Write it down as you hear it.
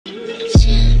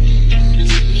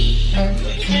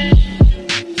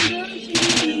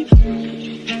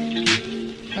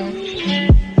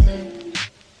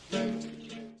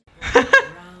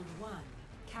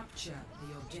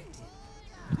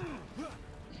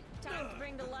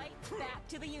back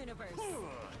to the universe.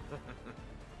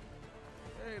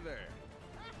 Hey there.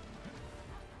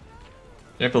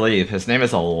 Can't believe his name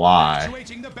is a lie.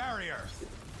 Actuating the barrier.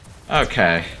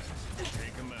 Okay.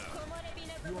 Take him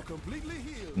out. You are completely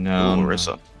healed. No. Ooh,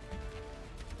 Marissa.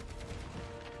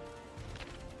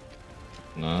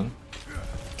 None.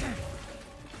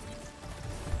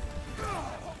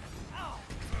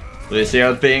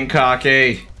 Lucio's being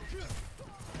cocky.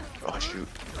 Oh shoot.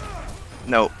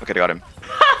 No, okay, I got him.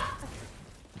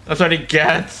 That's what he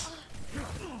gets.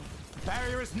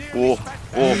 Barrier is nearly Oh, back.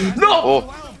 oh, No!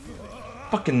 oh.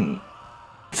 Fucking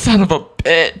son of a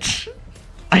bitch.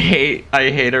 I hate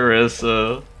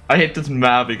Arisa. I hate this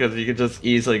map because you can just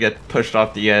easily get pushed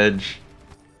off the edge.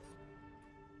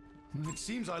 It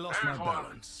seems I lost my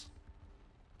balance.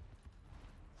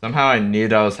 Somehow I knew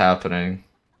that was happening.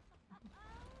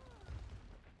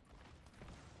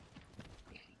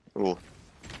 Ooh.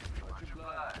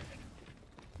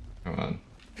 Come on.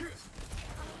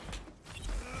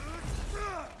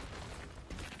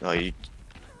 Oh, you.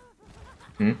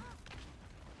 Did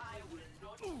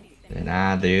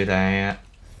I do that?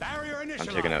 Barrier I'm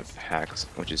initialized. taking out hacks,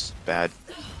 which is bad.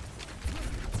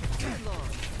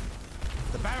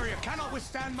 The barrier cannot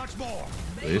withstand much more.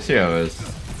 Lucio is.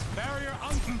 Barrier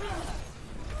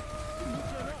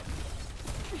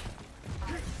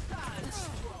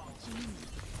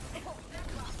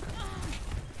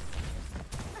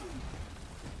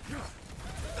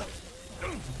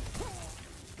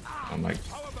Oh my.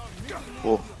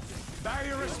 Oh,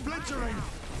 Barrier is splintering.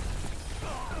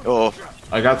 oh,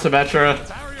 I got Symmetra.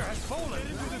 Barrier has fallen.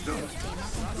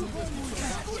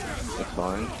 that's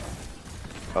fine.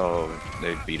 Oh,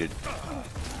 they beat it.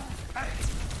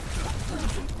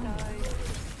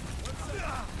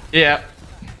 Yeah.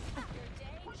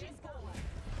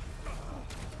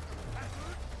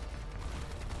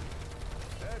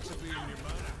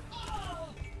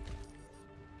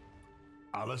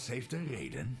 Alles heeft een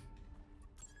reden.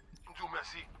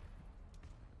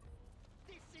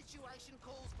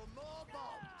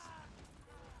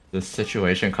 This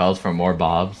situation calls for more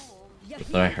bobs. That's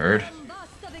what I heard.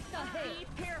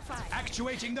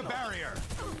 Actuating the barrier.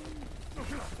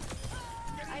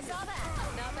 I saw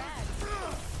that. Not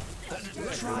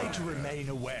bad. Try to remain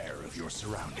aware of your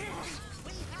surroundings.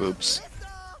 Oops.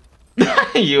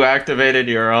 You activated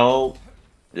your ult.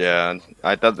 Yeah,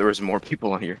 I thought there was more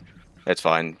people on here. That's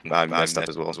fine. I messed up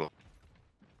as well.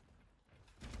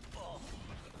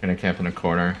 Gonna camp in a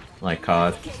corner like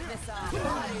COD. Kick this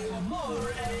off.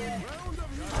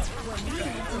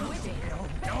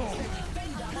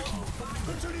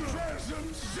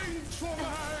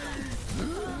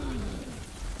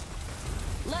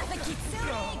 Let the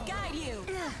Kitsune guide you.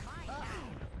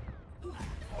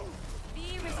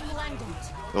 Be resplendent.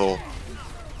 Oh,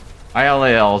 I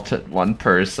only ulted one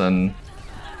person.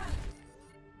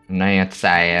 And I ain't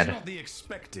sad. Not the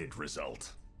expected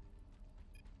result.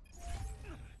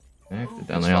 I it's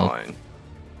accidentally ult. fine.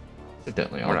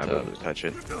 Accidentally We're not able ulted. to touch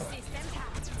it.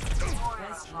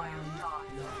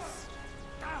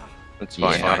 It's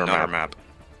fine. Yeah. Not our map.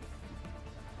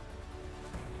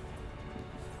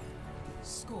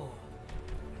 Score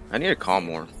I need to calm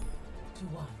more. 2-1.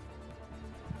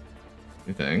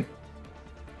 You think?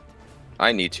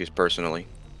 I need to personally.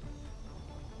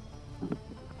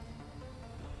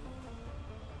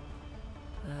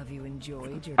 Have you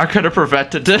enjoyed your I could have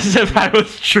prevented this if I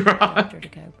was drunk. after the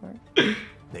cow part?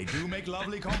 They do make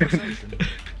lovely conversation.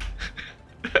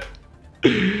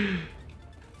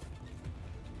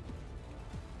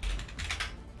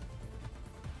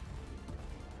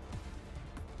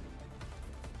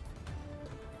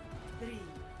 Three,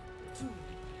 two,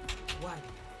 one.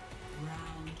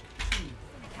 Round two.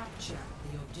 Capture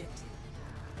the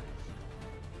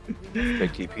objective.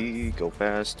 Take TP, go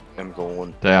fast. I'm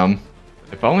going. Damn.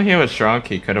 If only he was drunk,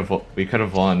 we could have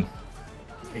won.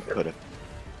 He could have.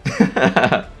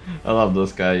 I love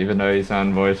this guy, even though he's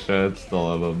on voice chat, still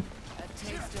love him.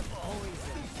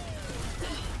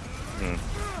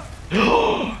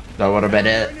 That would have been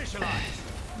it.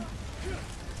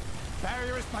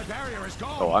 My barrier is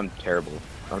gone. Oh, I'm terrible.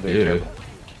 I'm doing Dude. terrible.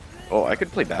 Oh, I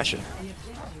could play Bastion. The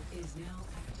objective is now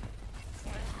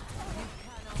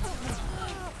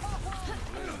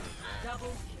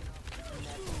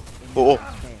Oh,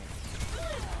 oh.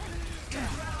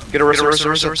 Get a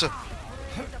Rissa.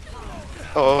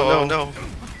 Oh, no.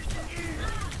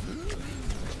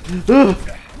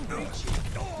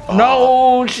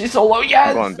 No, she's so low yet.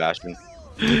 I'm going Bastion.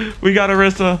 We got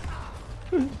Arisa.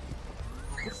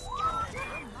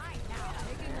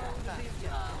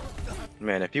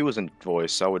 Man, if he was in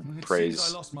voice, I would It seems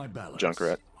praise I lost my balance.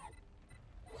 Junkrat.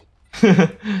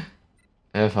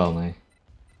 If only.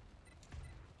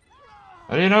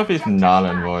 How do you know if he's not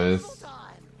in voice?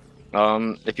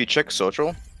 If you check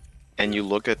social, and you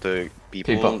look at the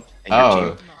people, People. in your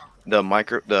Oh.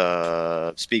 team,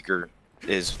 the speaker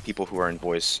is people who are in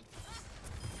voice.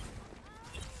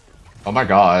 Oh my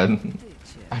god.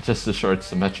 I just destroyed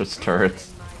Symmetra's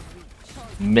turrets.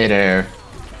 Midair.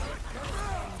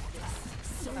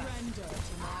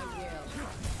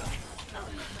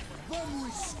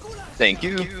 Thank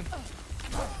you.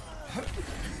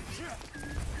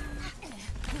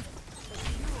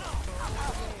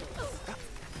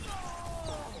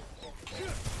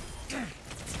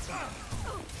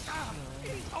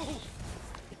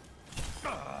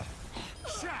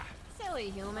 Silly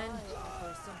human.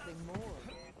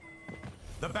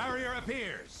 The barrier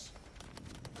appears.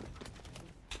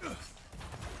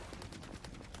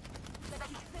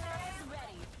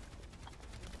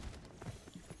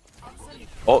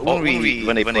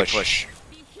 When they push.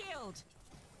 Be healed.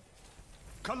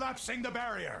 Collapsing the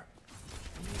barrier.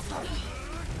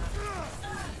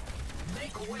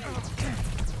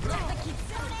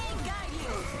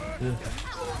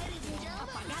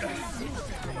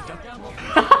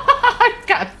 I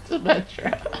got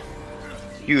Symmetra.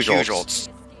 Huge ults.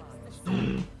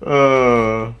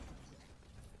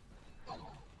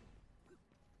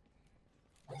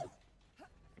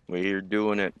 We're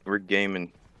doing it. We're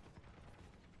gaming.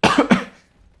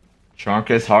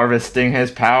 Trunk is harvesting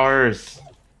his powers.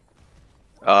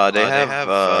 They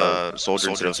have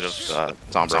soldiers of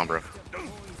Sombra.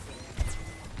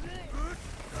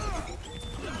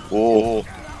 Whoa.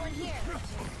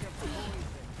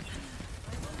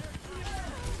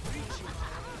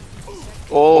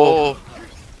 Oh.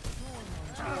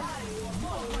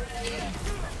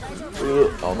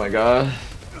 Oh my god.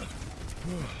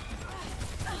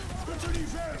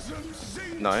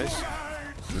 Nice.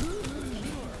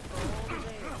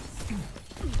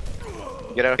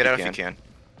 Get out if you can.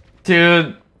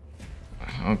 Dude.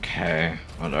 Okay,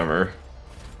 whatever.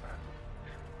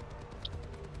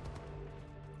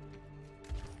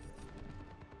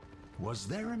 Was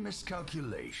there a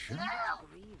miscalculation?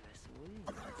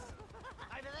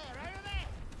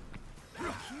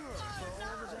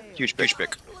 Huge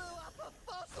pick.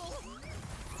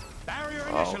 Barrier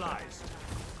Oh. initialized.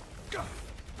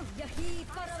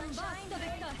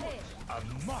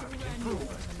 A marked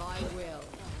improvement.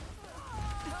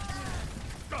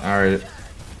 Alright,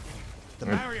 The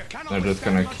barrier cannot they're just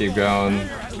withstand gonna much keep more. going. The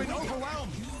barrier has been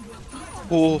overwhelmed.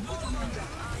 Oh.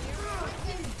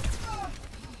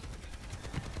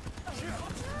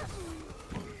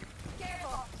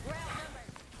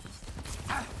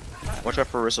 Watch out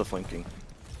for Orisa flanking.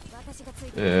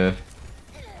 Yeah.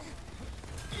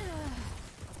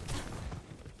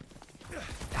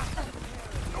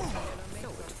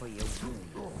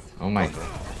 Oh my.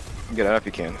 Get out if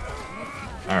you can.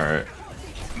 Alright.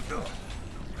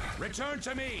 Return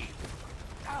to me.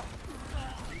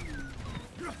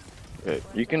 Okay,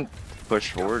 you can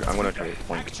push forward. I'm gonna try to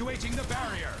flank. Actuating the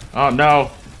barrier. Oh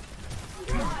no.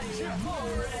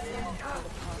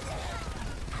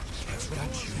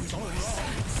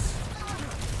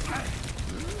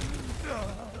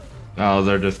 Oh,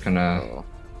 they're just gonna. Oh.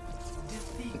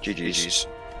 GG's.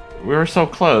 We were so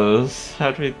close.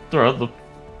 How'd we throw the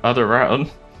other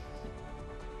round?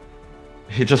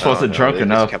 He just wasn't drunk They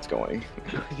enough. just kept going.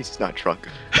 He's not drunk.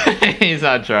 He's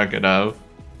not drunk enough.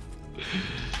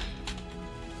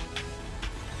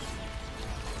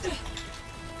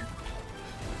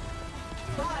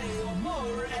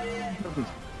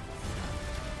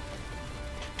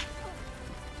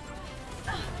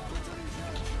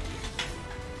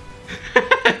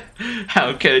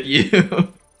 How could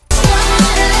you?